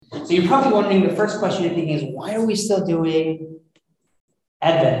So you're probably wondering, the first question you're thinking is, why are we still doing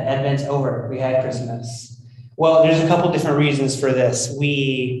Advent? Advent's over. We had Christmas. Well, there's a couple different reasons for this.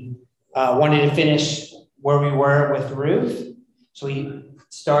 We wanted to finish where we were with Ruth. So we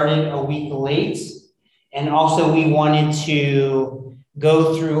started a week late. And also we wanted to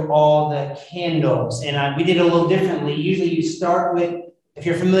go through all the candles. And we did it a little differently. Usually you start with, if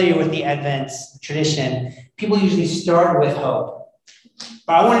you're familiar with the Advent tradition, people usually start with hope.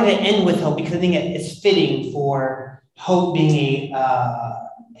 But I wanted to end with hope because I think it's fitting for hope being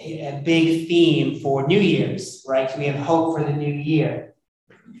a big theme for New Year's, right? So we have hope for the new year.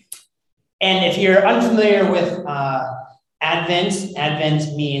 And if you're unfamiliar with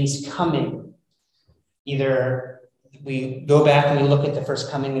Advent means coming. Either we go back and we look at the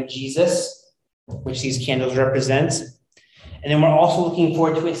first coming of Jesus, which these candles represent. And then we're also looking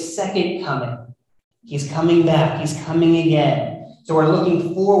forward to his second coming. He's coming back. He's coming again. So we're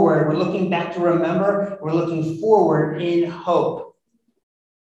looking forward. We're looking back to remember. We're looking forward in hope.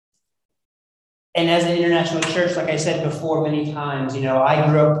 And as an international church, like I said before many times, I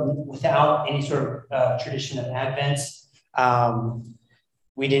grew up without any sort of tradition of Advent.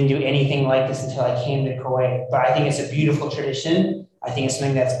 We didn't do anything like this until I came to Kuwait. But I think it's a beautiful tradition. I think it's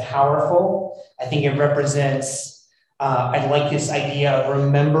something that's powerful. I think it represents, I like this idea of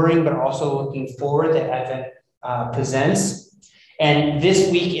remembering, but also looking forward that Advent presents. And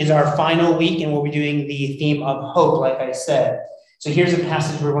this week is our final week, and we'll be doing the theme of hope, like I said. So here's a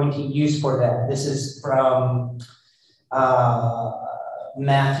passage we're going to use for that. This is from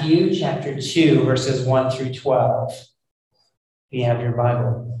Matthew chapter 2, verses 1 through 12. If you have your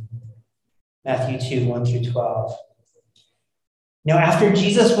Bible. Matthew 2, 1 through 12. Now, after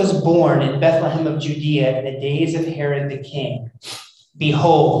Jesus was born in Bethlehem of Judea in the days of Herod the king,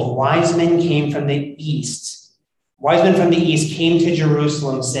 behold, wise men from the east came to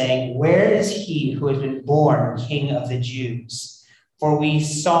Jerusalem, saying, "Where is he who has been born King of the Jews? For we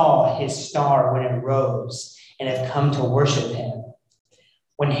saw his star when it rose, and have come to worship him."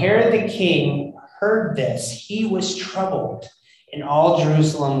 When Herod the king heard this, he was troubled, and all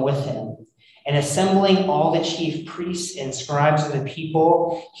Jerusalem with him. And assembling all the chief priests and scribes of the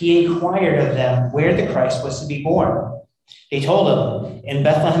people, he inquired of them where the Christ was to be born. They told him, "In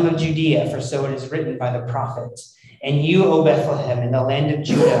Bethlehem of Judea, for so it is written by the prophets. And you, O Bethlehem, in the land of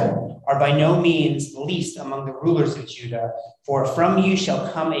Judah, are by no means least among the rulers of Judah, for from you shall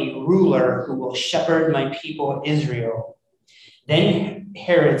come a ruler who will shepherd my people Israel." Then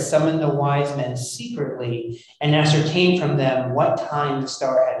Herod summoned the wise men secretly and ascertained from them what time the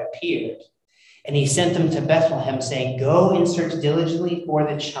star had appeared. And he sent them to Bethlehem, saying, "Go and search diligently for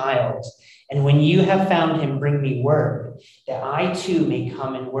the child. And when you have found him, bring me word, that I too may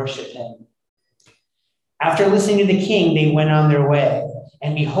come and worship him." After listening to the king, they went on their way.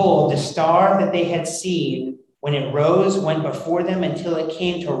 And behold, the star that they had seen when it rose went before them until it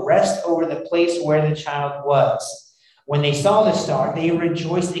came to rest over the place where the child was. When they saw the star, they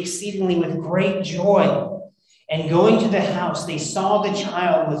rejoiced exceedingly with great joy. And going to the house, they saw the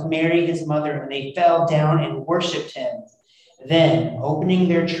child with Mary, his mother, and they fell down and worshipped him. Then, opening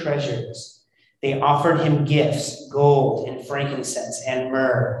their treasures, they offered him gifts, gold and frankincense and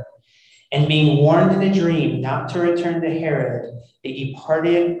myrrh. And being warned in a dream not to return to Herod, they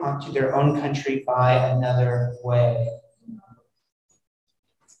departed unto their own country by another way.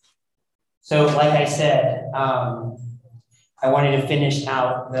 So, like I said, I wanted to finish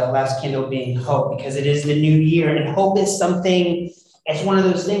out the last candle being hope, because it is the new year, and hope is something, it's one of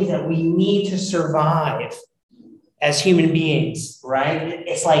those things that we need to survive as human beings, right?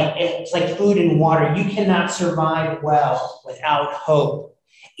 It's like food and water. You cannot survive well without hope.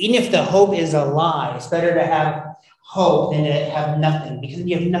 Even if the hope is a lie, it's better to have hope than to have nothing, because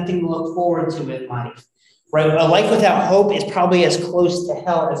you have nothing to look forward to in life, right? A life without hope is probably as close to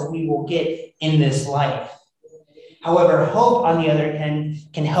hell as we will get in this life. However, hope, on the other hand,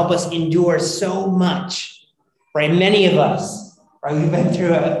 can help us endure so much, right? Many of us, right, we've been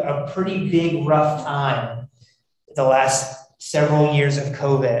through a pretty big, rough time the last several years of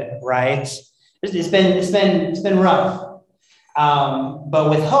COVID, right? It's been rough. But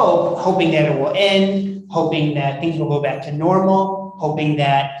with hope, hoping that it will end, hoping that things will go back to normal, hoping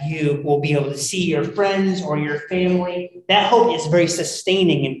that you will be able to see your friends or your family, that hope is very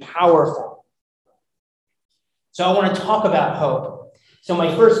sustaining and powerful. So I want to talk about hope. So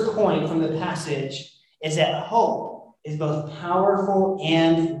my first point from the passage is that hope is both powerful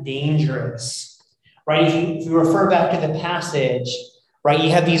and dangerous, right? If you refer back to the passage, right, you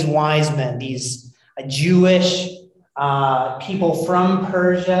have these wise men, these Jewish people from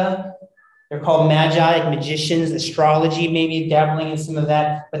Persia, They're called magi, like magicians, astrology, maybe dabbling in some of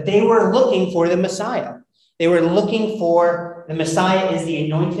that. But they were looking for the Messiah. They were looking for the Messiah is the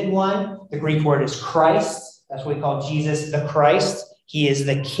anointed one. The Greek word is Christ. That's what we call Jesus the Christ. He is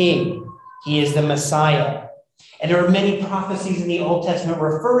the King. He is the Messiah. And there are many prophecies in the Old Testament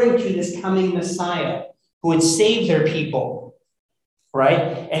referring to this coming Messiah who would save their people,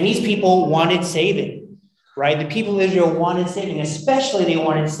 right? And these people wanted saving, right? The people of Israel wanted saving, especially they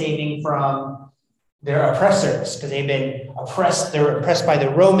wanted saving from their oppressors because they've been oppressed. They were oppressed by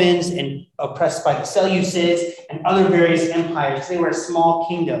the Romans and oppressed by the Seleucids and other various empires. They were a small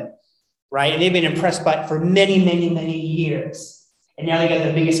kingdom, right? And they've been oppressed by for many, many, many years. And now they got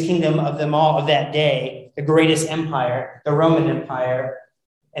the biggest kingdom of them all of that day, the greatest empire, the Roman Empire.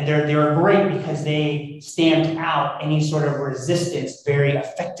 And they were great because they stamped out any sort of resistance very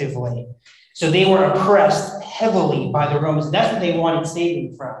effectively. So they were oppressed heavily by the Romans. That's what they wanted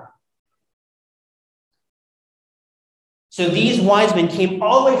saving from. So these wise men came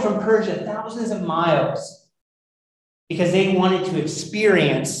all the way from Persia, thousands of miles, because they wanted to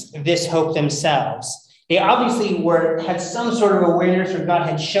experience this hope themselves. They obviously had some sort of awareness, or God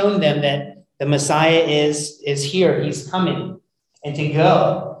had shown them that the Messiah is here, he's coming, and to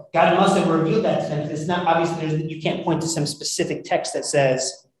go. God must have revealed that to them. It's not obviously, you can't point to some specific text that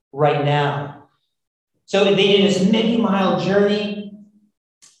says right now. So they did this many-mile journey.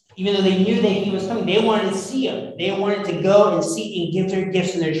 Even though they knew that he was coming, they wanted to see him. They wanted to go and see and give their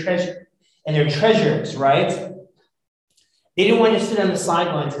gifts and their treasures, right? They didn't want to sit on the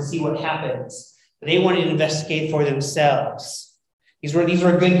sidelines and see what happens. They wanted to investigate for themselves. These were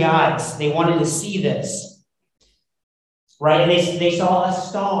good guys. They wanted to see this, right? And they saw a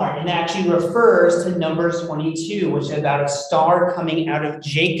star, and that actually refers to Numbers 22, which is about a star coming out of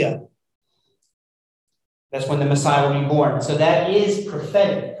Jacob. That's when the Messiah will be born. So that is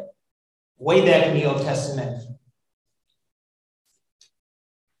prophetic, way back in the Old Testament.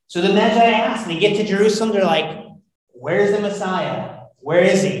 So the Magi ask, they get to Jerusalem, they're like, where's the Messiah? Where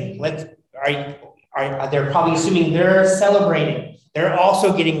is he? They're probably assuming they're celebrating. They're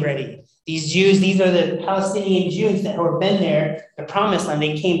also getting ready. These Jews, these are the Palestinian Jews that have been there, the promised land.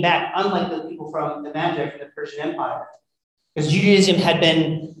 They came back, unlike the people from the Magi from the Persian Empire. Because Judaism had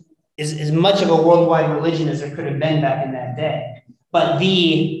been as much of a worldwide religion as there could have been back in that day. But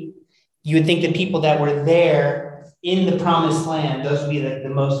you would think the people that were there in the promised land, those would be the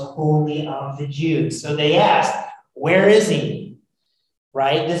most holy of the Jews. So they asked, where is he?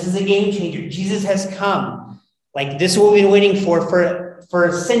 Right? This is a game changer. Jesus has come. Like this is what we've been waiting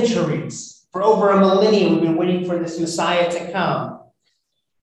for centuries. For over a millennium, we've been waiting for this Messiah to come.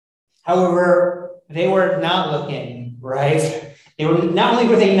 However, they were not looking, right? Not only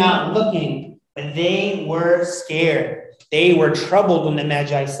were they not looking, but they were scared. They were troubled when the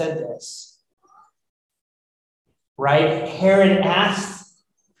Magi said this. Right? Herod asked,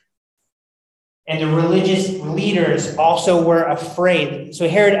 and the religious leaders also were afraid. So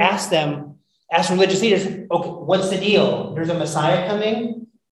Herod asked religious leaders, okay, what's the deal? There's a Messiah coming?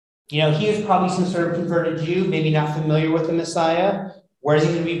 He was probably some sort of converted Jew, maybe not familiar with the Messiah. Where is he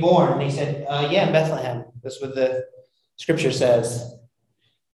going to be born? And they said, in Bethlehem. That's what the scripture says.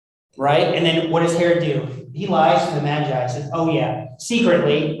 Right? And then what does Herod do? He lies to the Magi. He says,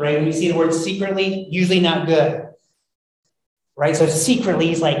 secretly, right? When we see the word secretly, usually not good. Right? So secretly,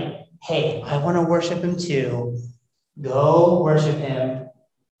 he's like, hey, I want to worship him too. Go worship him,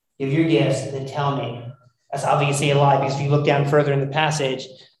 give your gifts, and then tell me. That's obviously a lie, because if you look down further in the passage,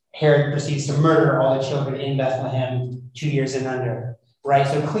 Herod proceeds to murder all the children in Bethlehem 2 years and under. Right?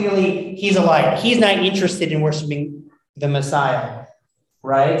 So clearly, he's a liar. He's not interested in worshiping the Messiah.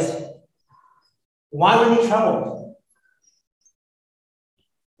 Right? Why were they troubled?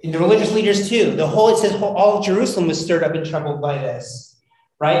 And the religious leaders too. It says all of Jerusalem was stirred up and troubled by this.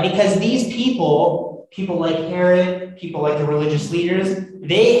 Right? Because these people like Herod, people like the religious leaders,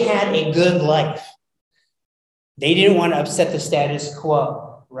 they had a good life. They didn't want to upset the status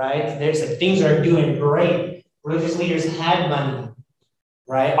quo, right? Things are doing great. Religious leaders had money,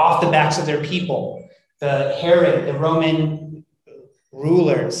 right? Off the backs of their people. The Herod, the Roman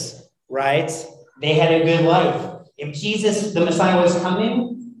rulers, right? They had a good life. If Jesus, the Messiah, was coming,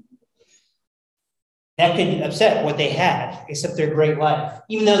 that could upset what they had, except their great life.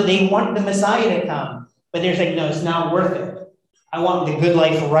 Even though they wanted the Messiah to come, but they're saying, no, it's not worth it. I want the good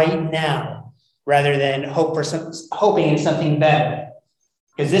life right now, rather than hoping in something better.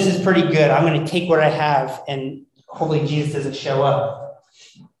 Because this is pretty good. I'm going to take what I have, and hopefully Jesus doesn't show up.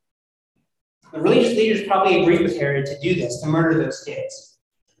 The religious leaders probably agreed with Herod to do this, to murder those kids.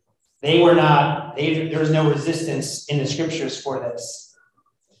 There was no resistance in the scriptures for this.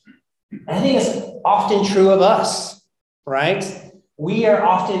 And I think it's often true of us, right? We are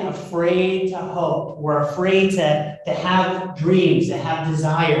often afraid to hope. We're afraid to have dreams, to have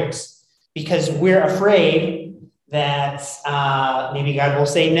desires, because we're afraid that maybe God will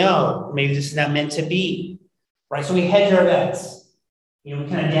say no, or maybe this is not meant to be, right? So we hedge our bets. We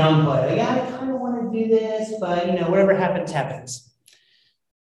kind of downplay. Like, yeah, I kind of want to do this, but, whatever happens, happens.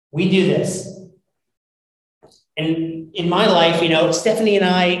 We do this. And in my life, Stephanie and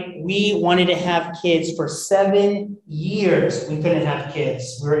I, we wanted to have kids for 7 years. We couldn't have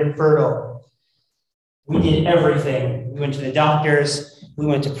kids. We were infertile. We did everything. We went to the doctors. We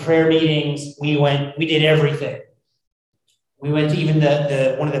went to prayer meetings. We did everything. We went to even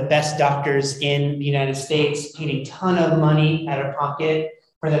the one of the best doctors in the United States, paid a ton of money out of pocket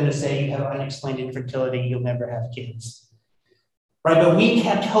for them to say, you have unexplained infertility, you'll never have kids. Right, but we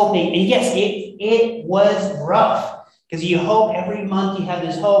kept hoping, and yes, it was rough, because you hope every month you have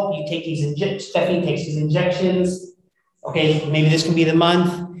this hope, you take these Stephanie takes these injections, okay, maybe this can be the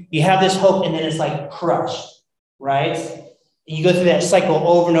month, you have this hope, and then it's like crushed, right? And you go through that cycle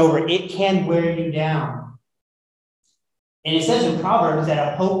over and over, it can wear you down. And it says in Proverbs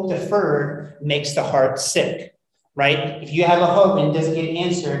that a hope deferred makes the heart sick, right? If you have a hope and it doesn't get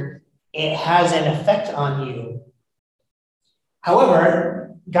answered, it has an effect on you.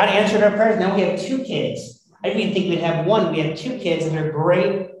 However, God answered our prayers. Now we have 2 kids. I didn't think we'd have 1. We have 2 kids, and they're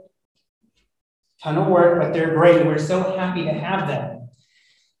great. Ton of work, but they're great. We're so happy to have them.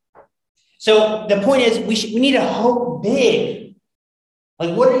 So the point is, we need to hope big.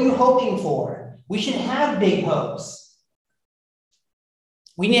 Like, what are you hoping for? We should have big hopes.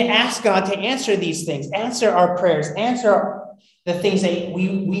 We need to ask God to answer these things, answer our prayers, answer the things that we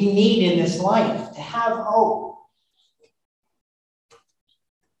need in this life, to have hope.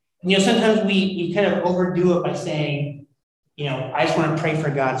 Sometimes we kind of overdo it by saying, I just want to pray for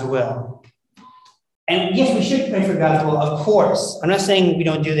God's will. And yes, we should pray for God's will, of course. I'm not saying we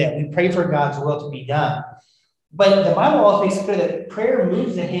don't do that. We pray for God's will to be done. But the Bible also makes it clear that prayer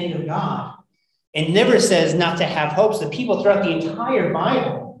moves the hand of God. It never says not to have hopes. The people throughout the entire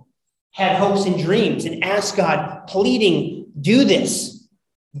Bible had hopes and dreams and asked God, pleading, do this,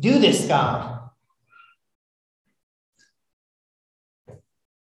 God.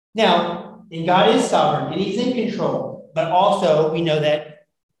 Now, and God is sovereign and he's in control, but also we know that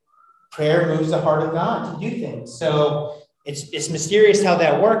prayer moves the heart of God to do things. So it's mysterious how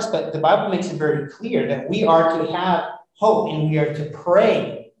that works, but the Bible makes it very clear that we are to have hope and we are to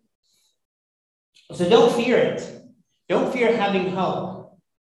pray. So don't fear it. Don't fear having hope.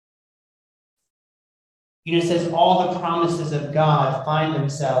 It says all the promises of God find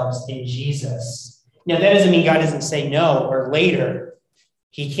themselves in Jesus. Now, that doesn't mean God doesn't say no or later.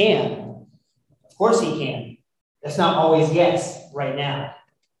 He can. Of course he can. That's not always yes right now.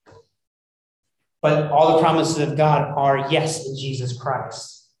 But all the promises of God are yes in Jesus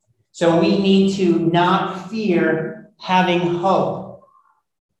Christ. So we need to not fear having hope,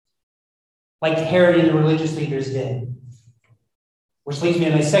 like Herod and the religious leaders did. Which leads me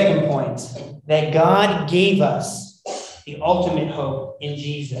to my second point, that God gave us the ultimate hope in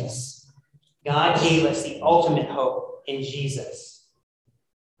Jesus. God gave us the ultimate hope in Jesus.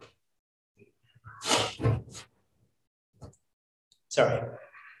 Sorry.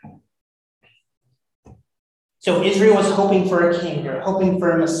 So Israel was hoping for a king, or hoping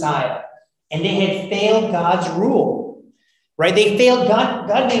for a Messiah, and they had failed God's rule, right? They failed God.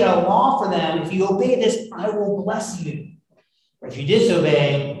 God made a law for them. If you obey this, I will bless you. Or if you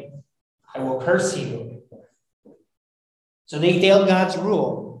disobey, I will curse you. So they failed God's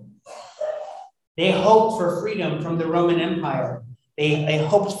rule. They hoped for freedom from the Roman Empire. They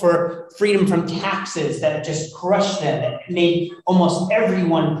hoped for freedom from taxes that just crushed them, that made almost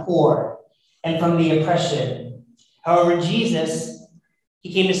everyone poor, and from the oppression. However, Jesus,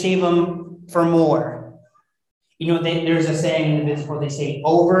 he came to save them for more. There's a saying in this world, they say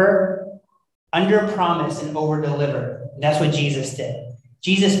under promise and over deliver. And that's what Jesus did.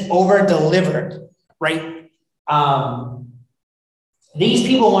 Jesus over delivered, right? These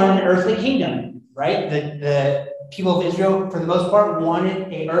people wanted an earthly kingdom, right? The people of Israel, for the most part,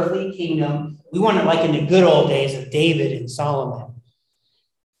 wanted an earthly kingdom. We wanted like in the good old days of David and Solomon.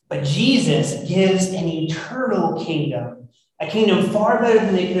 But Jesus gives an eternal kingdom, a kingdom far better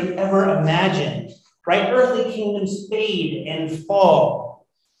than they could have ever imagined, right? Earthly kingdoms fade and fall.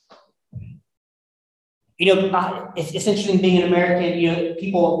 It's interesting being an American,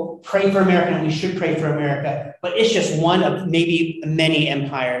 people pray for America, and we should pray for America, but it's just one of maybe many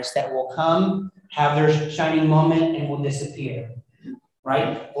empires that will come, have their shining moment, and will disappear,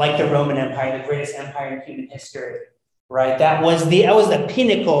 right? Like the Roman Empire, the greatest empire in human history, right? That was the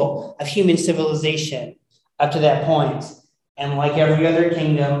pinnacle of human civilization up to that point. And like every other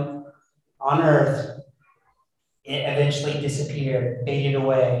kingdom on earth, it eventually disappeared, faded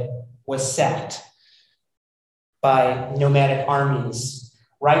away, was sacked by nomadic armies,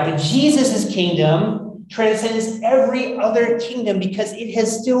 right? But Jesus' kingdom transcends every other kingdom because it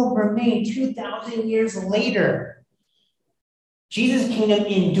has still remained 2,000 years later. Jesus' kingdom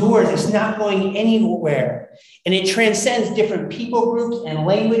endures. It's not going anywhere. And it transcends different people groups and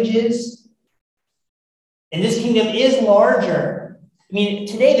languages. And this kingdom is larger. I mean,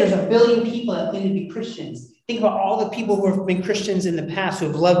 today there's 1 billion people that claim to be Christians. Think about all the people who have been Christians in the past who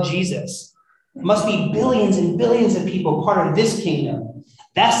have loved Jesus. It must be billions and billions of people part of this kingdom.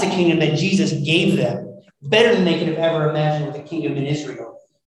 That's the kingdom that Jesus gave them, better than they could have ever imagined with the kingdom in Israel.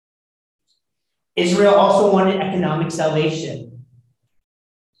 Israel also wanted economic salvation,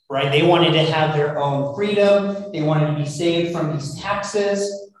 right? They wanted to have their own freedom. They wanted to be saved from these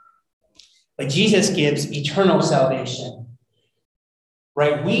taxes. But Jesus gives eternal salvation,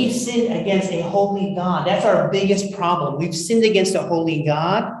 right? We sinned against a holy God. That's our biggest problem. We've sinned against a holy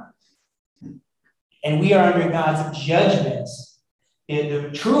God, and we are under God's judgment.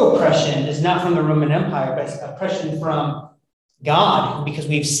 The true oppression is not from the Roman Empire, but it's oppression from God because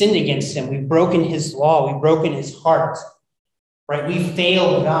we've sinned against him. We've broken his law. We've broken his heart, right? We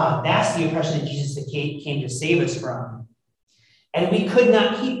failed God. That's the oppression that Jesus came to save us from. And we could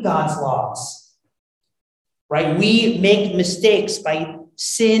not keep God's laws, right? We make mistakes by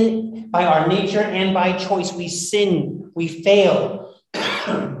sin, by our nature and by choice. We sin, we fail.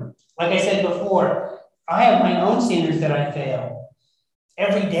 Like I said before, I have my own standards that I fail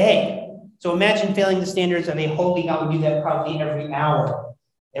every day. So imagine failing the standards of a holy God. We do that probably every hour,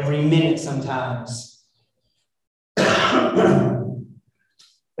 every minute sometimes.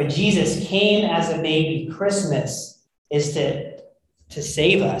 But Jesus came as a baby. Christmas is to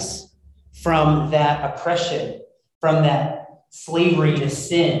save us from that oppression, from that slavery to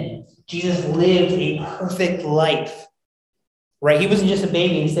sin. Jesus lived a perfect life, right? He wasn't just a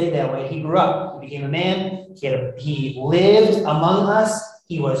baby and stayed that way. He grew up. He became a man. He lived among us.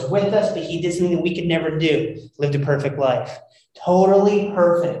 He was with us, but he did something that we could never do. Lived a perfect life. Totally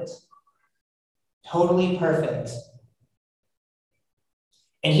perfect. Totally perfect.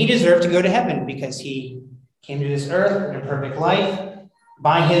 And he deserved to go to heaven because he came to this earth in a perfect life.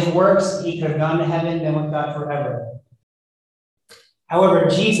 By his works, he could have gone to heaven, been with God forever. However,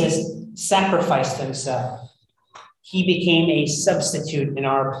 Jesus sacrificed himself. He became a substitute in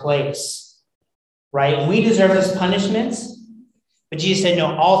our place, right? We deserve his punishments, but Jesus said,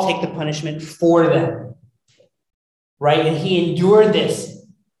 no, I'll take the punishment for them, right? And he endured this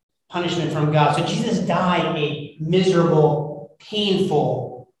punishment from God. So Jesus died a miserable,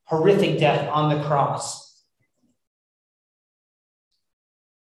 painful, horrific death on the cross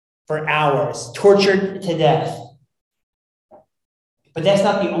for hours, tortured to death. But that's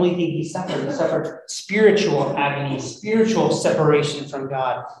not the only thing he suffered. He suffered spiritual agony, spiritual separation from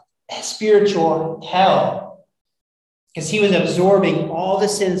God, spiritual hell, because he was absorbing all the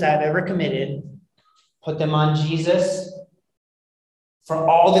sins I've ever committed, put them on Jesus, for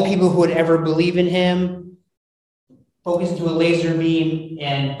all the people who would ever believe in him, focused into a laser beam,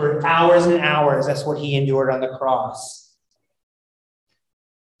 and for hours and hours, that's what he endured on the cross.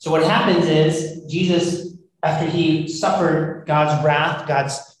 So what happens is Jesus, after he suffered God's wrath,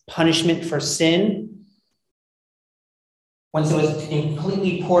 God's punishment for sin, once it was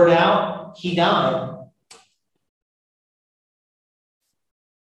completely poured out, he died.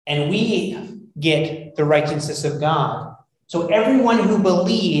 And we get the righteousness of God. So everyone who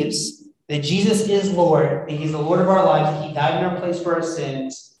believes that Jesus is Lord, that he's the Lord of our lives, that he died in our place for our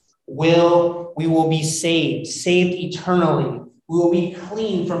sins, we will be saved eternally. We will be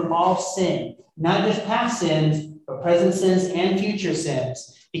clean from all sin, not just past sins, but present sins and future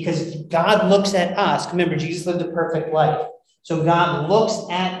sins. Because God looks at us. Remember, Jesus lived a perfect life. So God looks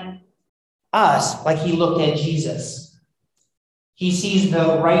at us like he looked at Jesus. He sees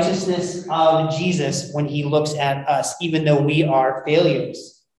the righteousness of Jesus when he looks at us, even though we are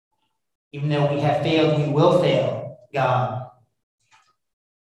failures. Even though we have failed, we will fail God.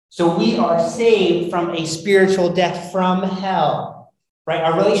 So we are saved from a spiritual death, from hell, right?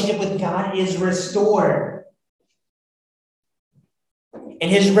 Our relationship with God is restored. In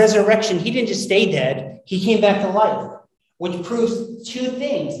his resurrection, he didn't just stay dead, he came back to life, which proves two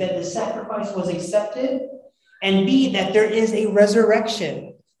things: that the sacrifice was accepted, and B, that there is a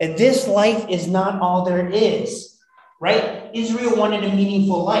resurrection. And this life is not all there is, right? Israel wanted a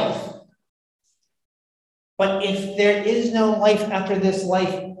meaningful life. But if there is no life after this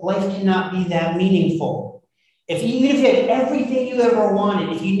life, life cannot be that meaningful. Even if you had everything you ever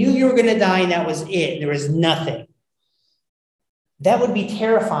wanted, if you knew you were going to die and that was it, there was nothing, that would be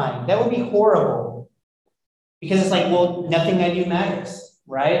terrifying. That would be horrible. Because it's like, well, nothing I do matters,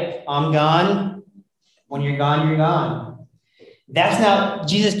 right? I'm gone. When you're gone, you're gone. That's not,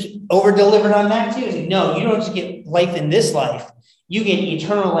 Jesus over-delivered on that too. He's like, no, you don't just get life in this life. You get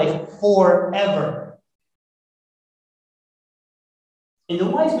eternal life forever. And the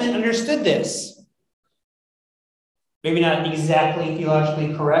wise men understood this. Maybe not exactly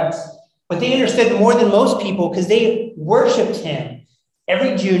theologically correct, but they understood more than most people because they worshiped him.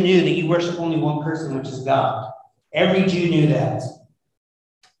 Every Jew knew that you worship only one person, which is God. Every Jew knew that.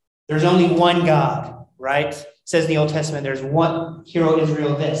 There's only one God, right? It says in the Old Testament, there's one, Hear, O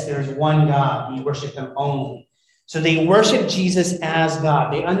Israel, this. There's one God. You worship him only. So they worshiped Jesus as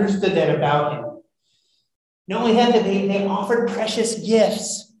God. They understood that about him. Not only that, they offered precious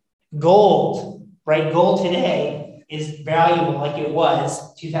gifts. Gold, right? Gold today is valuable like it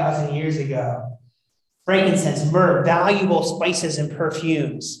was 2,000 years ago. Frankincense, myrrh, valuable spices and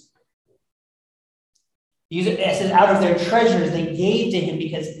perfumes. It says out of their treasures they gave to him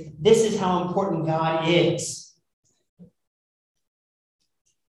because this is how important God is.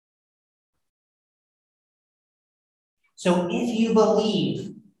 So if you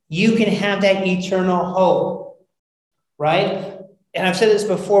believe, you can have that eternal hope, right? And I've said this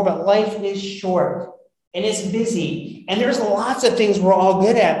before, but life is short and it's busy. And there's lots of things we're all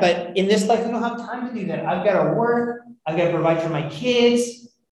good at, but in this life, we don't have time to do that. I've got to work. I've got to provide for my kids.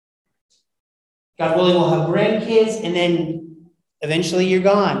 God willing, we'll have grandkids, and then eventually you're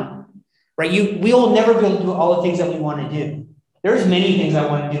gone, right? We will never be able to do all the things that we want to do. There's many things I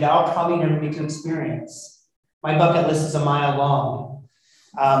want to do that I'll probably never get to experience. My bucket list is a mile long.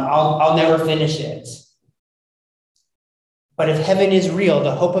 I'll never finish it. But if heaven is real,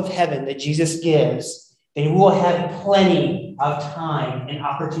 the hope of heaven that Jesus gives, then we will have plenty of time and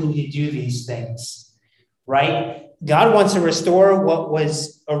opportunity to do these things, right? God wants to restore what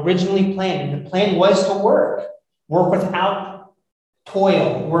was originally planned. And the plan was to work without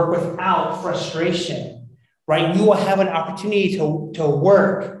toil, work without frustration, right? We will have an opportunity to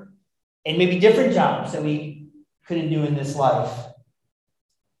work and maybe different jobs that we couldn't do in this life.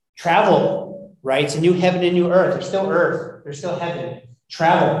 Travel, right? It's a new heaven and new earth. There's still earth. There's still heaven.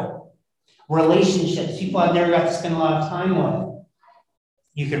 Travel. Relationships. People I've never got to spend a lot of time with.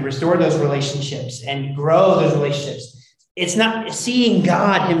 You can restore those relationships and grow those relationships. It's not seeing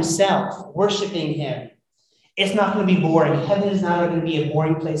God himself, worshiping him. It's not going to be boring. Heaven is not going to be a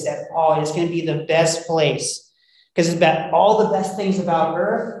boring place at all. It's going to be the best place because it's about all the best things about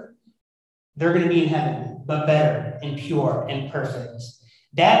earth. They're going to be in heaven, but better and pure and perfect.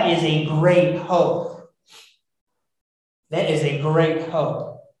 That is a great hope. That is a great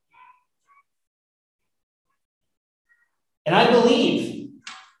hope. And I believe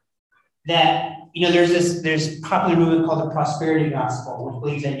that, there's a popular movement called the prosperity gospel, which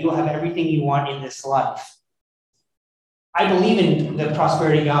believes that you'll have everything you want in this life. I believe in the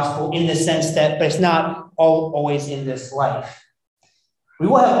prosperity gospel in the sense that, but it's not always in this life. We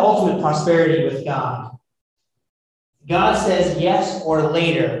will have ultimate prosperity with God. God says yes or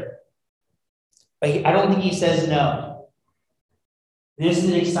later, but I don't think he says no. This is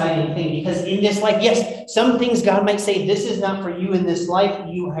an exciting thing because in this life, yes, some things God might say, this is not for you in this life.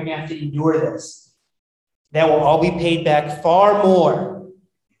 You are going to have to endure this. That will all be paid back far more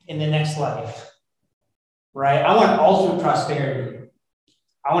in the next life, right? I want ultimate prosperity.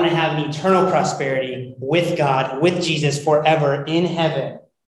 I want to have an eternal prosperity with God, with Jesus forever in heaven.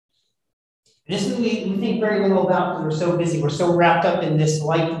 This is what we think very little about because we're so busy. We're so wrapped up in this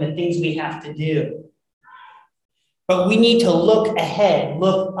life and the things we have to do. But we need to look ahead,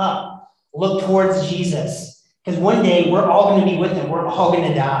 look up, look towards Jesus. Because one day we're all going to be with him. We're all going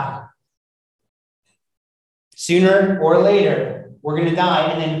to die. Sooner or later, we're going to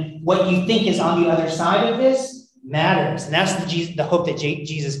die. And then what you think is on the other side of this matters. And that's the hope that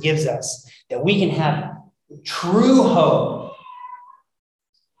Jesus gives us, that we can have true hope.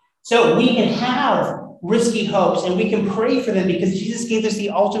 So we can have risky hopes and we can pray for them because Jesus gave us the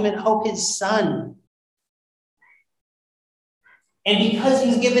ultimate hope, his son. And because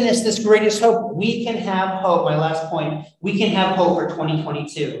he's given us this greatest hope, we can have hope. My last point, we can have hope for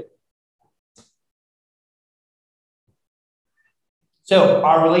 2022. So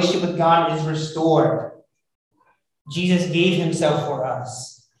our relationship with God is restored. Jesus gave himself for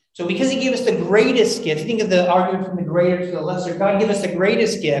us. So because he gave us the greatest gift, think of the argument from the greater to the lesser. God gave us the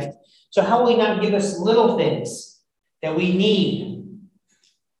greatest gift. So how will he not give us little things that we need?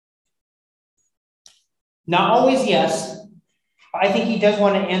 Not always yes. I think he does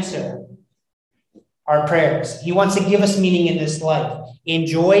want to answer our prayers. He wants to give us meaning in this life, in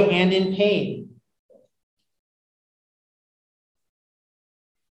joy and in pain.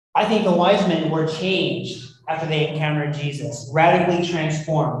 I think the wise men were changed after they encountered Jesus, radically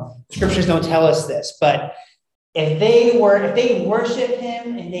transformed. Scriptures don't tell us this, but if they worshiped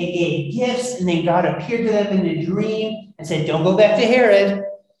him and they gave gifts and then God appeared to them in a dream and said, don't go back to Herod,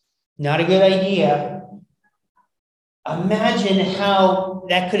 not a good idea. Imagine how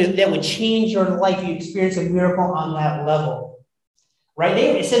that would change your life. You experience a miracle on that level, right?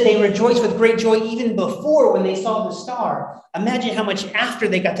 It said they rejoiced with great joy even before when they saw the star. Imagine how much after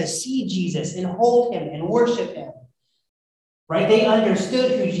they got to see Jesus and hold him and worship him, right? They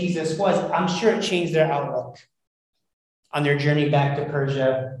understood who Jesus was. I'm sure it changed their outlook on their journey back to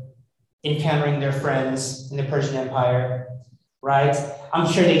Persia, encountering their friends in the Persian Empire, right? I'm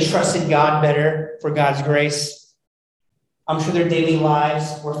sure they trusted God better for God's grace. I'm sure their daily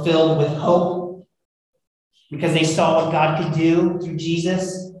lives were filled with hope because they saw what God could do through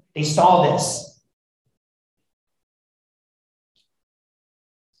Jesus. They saw this.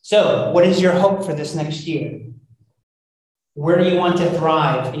 So, what is your hope for this next year? Where do you want to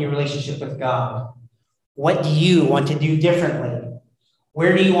thrive in your relationship with God? What do you want to do differently?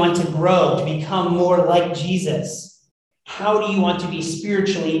 Where do you want to grow to become more like Jesus? How do you want to be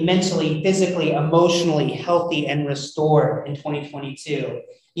spiritually, mentally, physically, emotionally healthy and restored in 2022?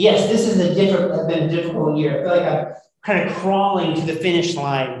 Yes, this has been a difficult year. I feel like I'm kind of crawling to the finish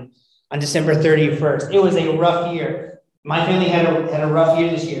line on December 31st. It was a rough year. My family had a rough year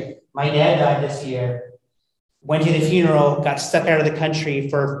this year. My dad died this year. Went to the funeral, got stuck out of the country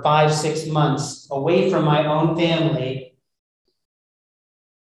for 5-6 months, away from my own family.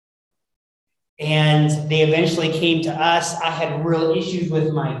 And they eventually came to us. I had real issues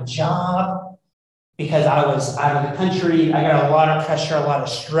with my job because I was out of the country. I got a lot of pressure, a lot of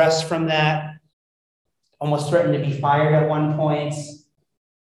stress from that. Almost threatened to be fired at one point.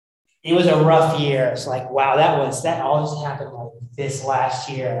 It was a rough year. It's like, wow, that all just happened like this last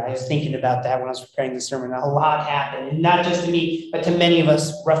year. I was thinking about that when I was preparing the sermon. A lot happened, and not just to me, but to many of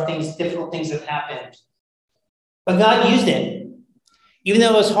us. Rough things, difficult things have happened. But God used it. Even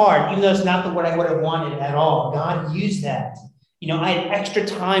though it was hard, even though it's not what I would have wanted at all, God used that. I had extra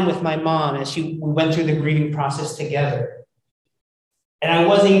time with my mom as we went through the grieving process together. And I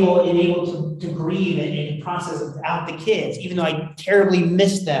was able to grieve and process without the kids, even though I terribly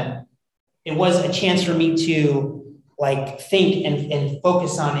missed them. It was a chance for me to think and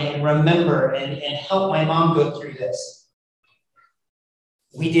focus on it and remember and help my mom go through this.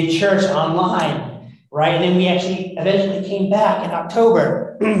 We did church online. Right, and then we actually eventually came back in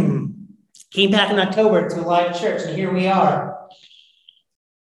October. To live church, and here we are.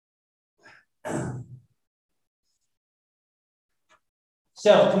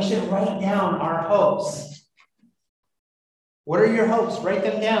 So we should write down our hopes. What are your hopes? Write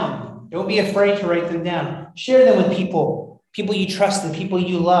them down. Don't be afraid to write them down. Share them with people you trust and people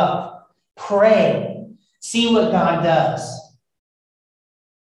you love. Pray. See what God does.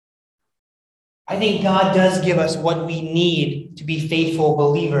 I think God does give us what we need to be faithful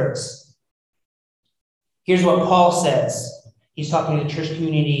believers. Here's what Paul says. He's talking to the church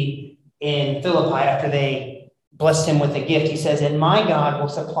community in Philippi after they blessed him with a gift. He says, and my God will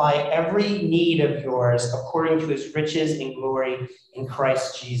supply every need of yours according to his riches and glory in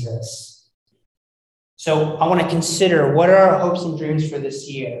Christ Jesus. So I want to consider, what are our hopes and dreams for this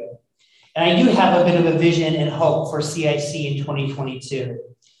year? And I do have a bit of a vision and hope for CIC in 2022.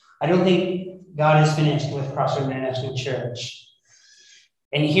 I don't think God is finished with Crossroads International Church.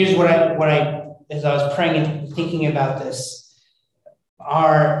 And here's what I as I was praying and thinking about this,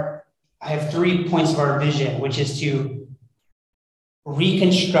 I have 3 points of our vision, which is to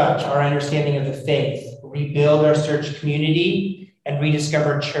reconstruct our understanding of the faith, rebuild our church community, and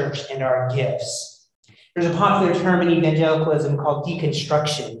rediscover church and our gifts. There's a popular term in evangelicalism called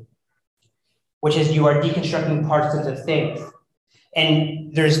deconstruction, which is you are deconstructing parts of the faith.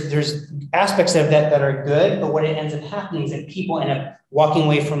 And there's aspects of that are good, but what it ends up happening is that people end up walking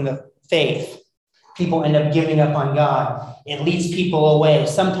away from the faith. People end up giving up on God. It leads people away.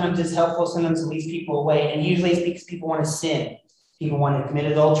 Sometimes it's helpful, sometimes it leads people away. And usually it's because people want to sin. People want to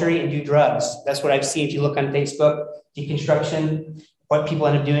commit adultery and do drugs. That's what I've seen. If you look on Facebook, deconstruction, what people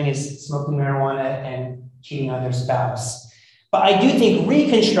end up doing is smoking marijuana and cheating on their spouse. But I do think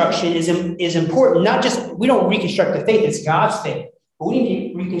reconstruction is important. Not just, we don't reconstruct the faith, it's God's faith. But we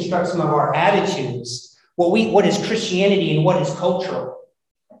need to reconstruct some of our attitudes, what is Christianity and what is cultural,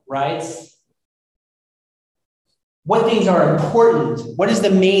 right? What things are important? What is the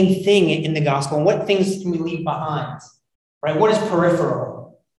main thing in the gospel? And what things can we leave behind, right? What is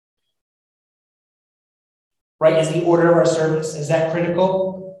peripheral? right? Is the order of our service, is that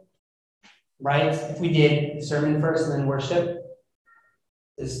critical? Right? If we did the sermon first and then worship,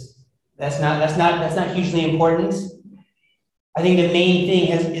 that's not hugely important. I think the main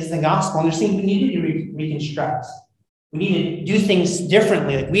thing is the gospel, and there's things we need to reconstruct. We need to do things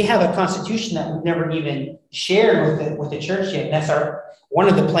differently. Like, we have a constitution that we've never even shared with the church yet. And that's one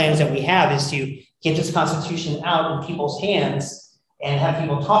of the plans that we have, is to get this constitution out in people's hands and have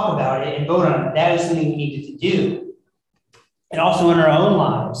people talk about it and vote on it. That is something we needed to do. And also in our own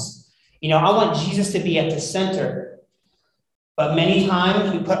lives. I want Jesus to be at the center, but many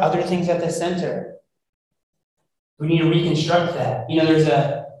times we put other things at the center. We need to reconstruct that. There's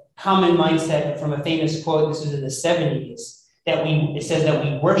a common mindset from a famous quote, this was in the 70s, it says that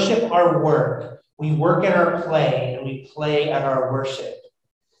we worship our work, we work at our play, and we play at our worship.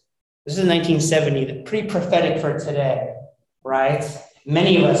 This is 1970, pretty prophetic for today, right?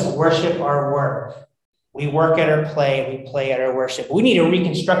 Many of us worship our work. We work at our play, we play at our worship. We need to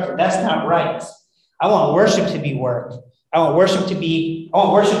reconstruct it. That's not right. I want worship to be work. I want worship to be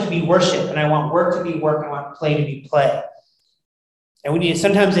worship, and I want work to be work, and I want play to be play. And we need to,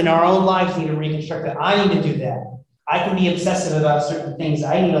 sometimes in our own lives, need to reconstruct that. I need to do that. I can be obsessive about certain things.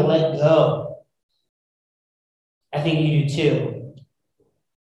 I need to let go. I think you do too.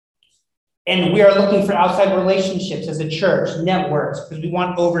 And we are looking for outside relationships as a church, networks, because we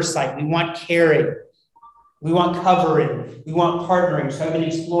want oversight, we want caring, we want covering, we want partnering. So I've been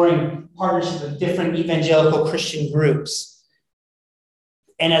exploring partnerships with different evangelical Christian groups.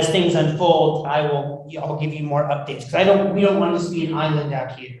 And as things unfold, I'll give you more updates, because we don't want this to be an island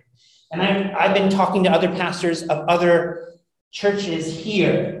out here. And I've been talking to other pastors of other churches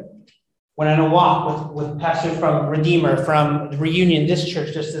here when on a walk with pastors from Redeemer, from the Reunion, this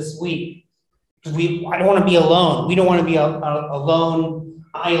church just this week. Because I don't want to be alone. We don't want to be a lone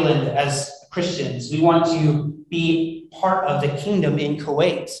island as Christians. We want to be part of the kingdom in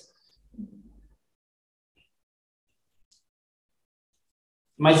Kuwait.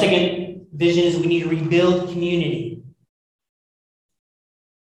 My second vision is we need to rebuild community.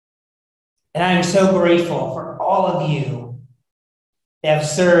 And I am so grateful for all of you that have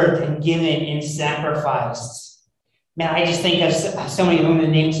served and given and sacrificed. Man, I just think of so many. I'm going to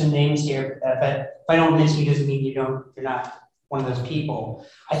name some names here, but if I don't mention you, doesn't mean you're not one of those people.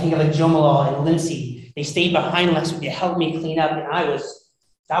 I think of like Jomalal and Lindsay. They stayed behind last week to help me clean up, and I was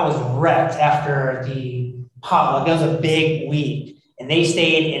wrecked after the potluck. That was a big week. And they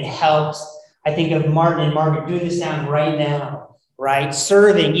stayed and helped. I think of Martin and Margaret doing this sound right now, right?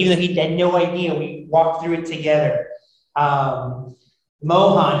 Serving, even though he had no idea. We walked through it together. Mohan,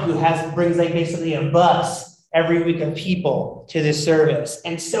 who brings like basically a bus every week of people to this service.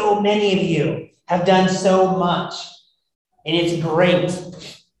 And so many of you have done so much. And it's great.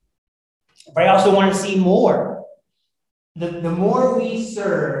 But I also want to see more. The more we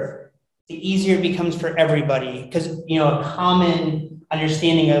serve, the easier it becomes for everybody. Because, a common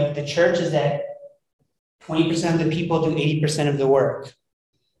understanding of the church is that 20% of the people do 80% of the work,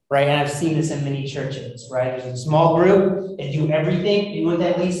 right? And I've seen this in many churches, right? There's a small group that do everything, and what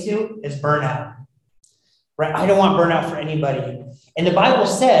that leads to is burnout, right? I don't want burnout for anybody. And the Bible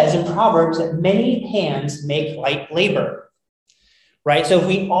says in Proverbs that many hands make light labor, right? So if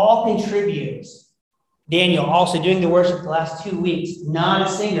we all contribute, Daniel also doing the worship the last 2 weeks, not a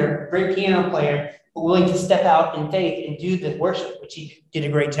singer, great piano player, but willing to step out in faith and do the worship, which he did a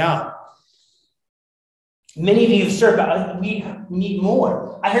great job. Many of you have served, but we need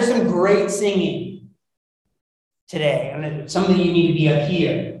more. I heard some great singing today. Some of you need to be up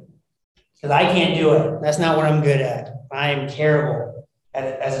here, because I can't do it. That's not what I'm good at. I am terrible at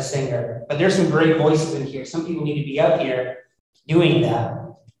it as a singer. But there's some great voices in here. Some people need to be up here doing that.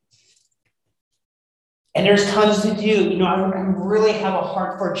 And there's tons to do. I really have a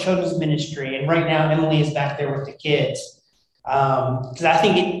heart for children's ministry. And right now, Emily is back there with the kids. Because I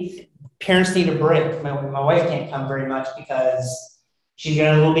think parents need a break. My wife can't come very much because she's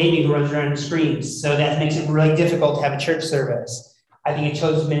got a little baby who runs around and screams. So that makes it really difficult to have a church service. I think a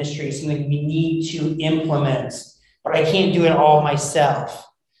children's ministry is something we need to implement. But I can't do it all myself.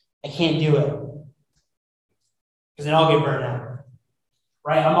 I can't do it. Because then I'll get burned out.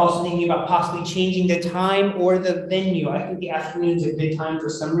 Right? I'm also thinking about possibly changing the time or the venue. I think the afternoon is a good time for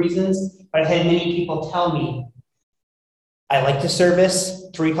some reasons, but I've had many people tell me, I like the service.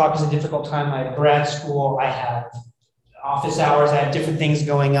 3 o'clock is a difficult time. I have grad school. I have office hours. I have different things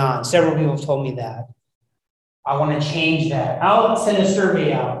going on. Several people have told me that. I want to change that. I'll send a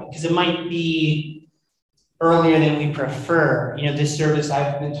survey out because it might be earlier than we prefer. This service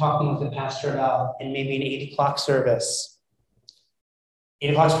I've been talking with the pastor about, and maybe an 8 o'clock service. 8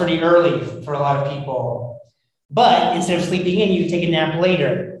 o'clock is pretty early for a lot of people. But instead of sleeping in, you take a nap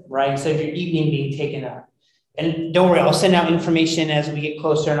later, right? Instead of your evening being taken up. And don't worry, I'll send out information as we get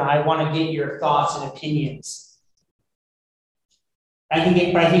closer, and I want to get your thoughts and opinions. I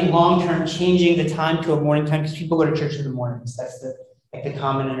think long-term, changing the time to a morning time, because people go to church in the mornings. That's the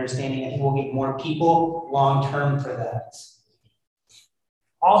common understanding. I think we'll get more people long-term for that.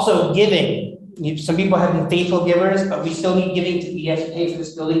 Also, giving. Some people have been faithful givers, but we still need giving. We have to pay for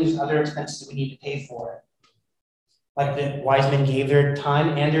this building. There's other expenses that we need to pay for. Like the wise men gave their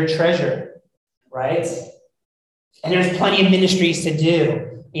time and their treasure, right? And there's plenty of ministries to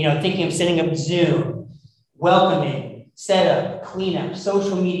do. Thinking of setting up Zoom, welcoming, setup, cleanup,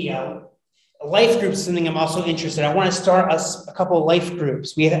 social media. Life groups is something I'm also interested in. I want to start a couple of life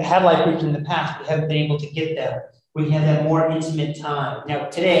groups. We have had life groups in the past, but haven't been able to get them. We can have that more intimate time. Now,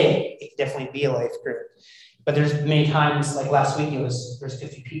 today, it could definitely be a life group. But there's many times, like last week, there's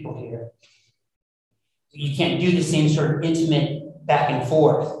 50 people here. You can't do the same sort of intimate back and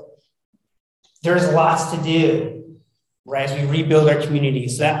forth. There's lots to do, right, as we rebuild our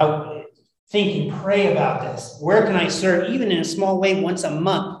communities. So I think and pray about this. Where can I serve, even in a small way, once a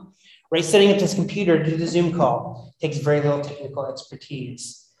month? Right, setting up this computer to do the Zoom call takes very little technical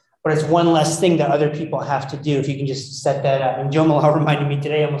expertise. But it's one less thing that other people have to do if you can just set that up. And Joe Malal reminded me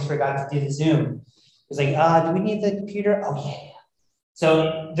today, I almost forgot to do the Zoom. It's like, do we need the computer? Oh, yeah.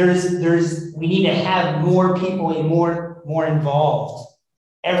 So we need to have more people and more involved.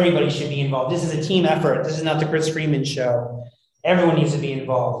 Everybody should be involved. This is a team effort. This is not the Chris Freeman show. Everyone needs to be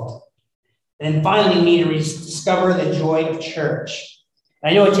involved. And then finally, we need to rediscover the joy of church.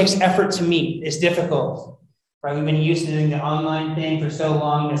 I know it takes effort to meet. It's difficult. Right, we've been used to doing the online thing for so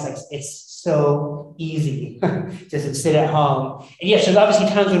long. It's so easy to sit at home. And yes, there's obviously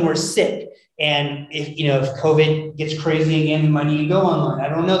times when we're sick, and if COVID gets crazy again, we might need to go online. I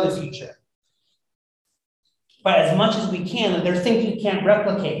don't know the future. But as much as we can, there's things you can't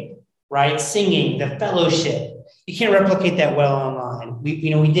replicate. Right, singing, the fellowship, you can't replicate that well online. We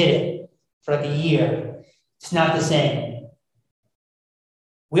did it for like a year. It's not the same.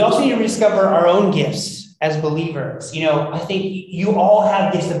 We also need to rediscover our own gifts. As believers, I think you all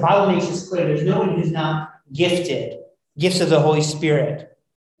have gifts. The Bible makes this clear. There's no one who's not gifted. Gifts of the Holy Spirit.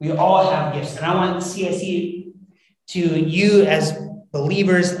 We all have gifts. And I want CIC to you as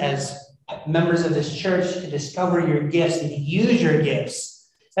believers, as members of this church, to discover your gifts and to use your gifts.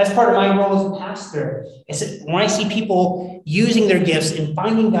 That's part of my role as a pastor. When I see people using their gifts and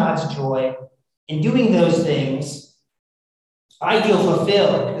finding God's joy and doing those things, I feel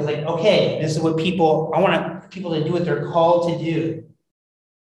fulfilled. It's like, okay, this is what I want people to do what they're called to do.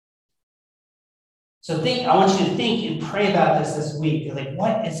 So I want you to think and pray about this week. Like,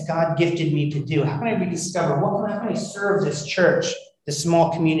 what has God gifted me to do? How can I rediscover? How can I serve this church, this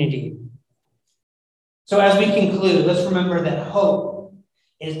small community? So as we conclude, let's remember that hope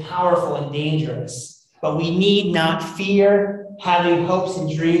is powerful and dangerous, but we need not fear having hopes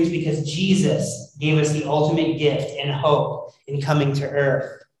and dreams because Jesus gave us the ultimate gift and hope in coming to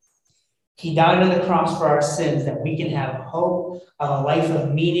earth. He died on the cross for our sins that we can have hope of a life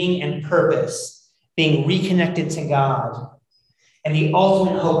of meaning and purpose, being reconnected to God, and the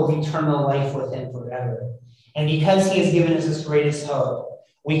ultimate hope of eternal life with him forever. And because he has given us this greatest hope,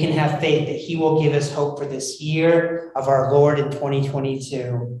 we can have faith that he will give us hope for this year of our Lord in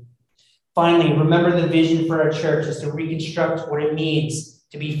 2022. Finally, remember the vision for our church is to reconstruct what it means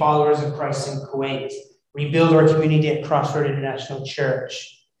to be followers of Christ in Kuwait, rebuild our community at Crossroad International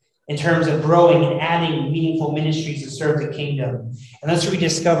Church in terms of growing and adding meaningful ministries to serve the kingdom. And let's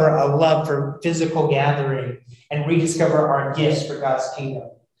rediscover a love for physical gathering and rediscover our gifts for God's kingdom.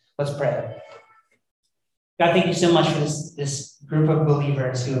 Let's pray. God, thank you so much for this group of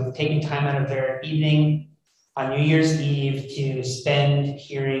believers who have taken time out of their evening on New Year's Eve to spend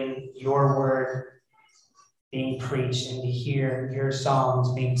hearing your word being preached and to hear your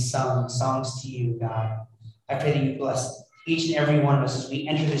songs being sung, songs to you, God. I pray that you bless each and every one of us as we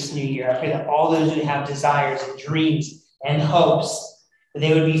enter this new year. I pray that all those who have desires and dreams and hopes, that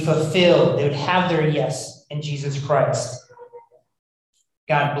they would be fulfilled. They would have their yes in Jesus Christ.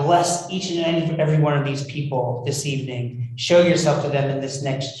 God, bless each and every one of these people this evening. Show yourself to them in this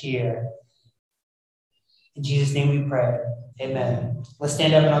next year. In Jesus' name we pray. Amen. Let's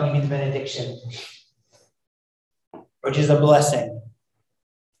stand up and I'll give you the benediction, which is a blessing.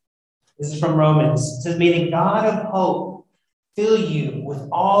 This is from Romans. It says, may the God of hope fill you with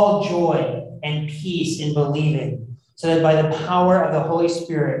all joy and peace in believing, so that by the power of the Holy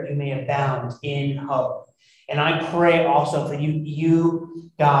Spirit you may abound in hope. And I pray also for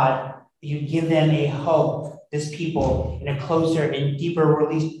you, God, you give them a hope, this people, in a closer and deeper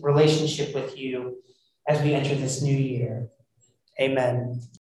relationship with you, as we enter this new year. Amen.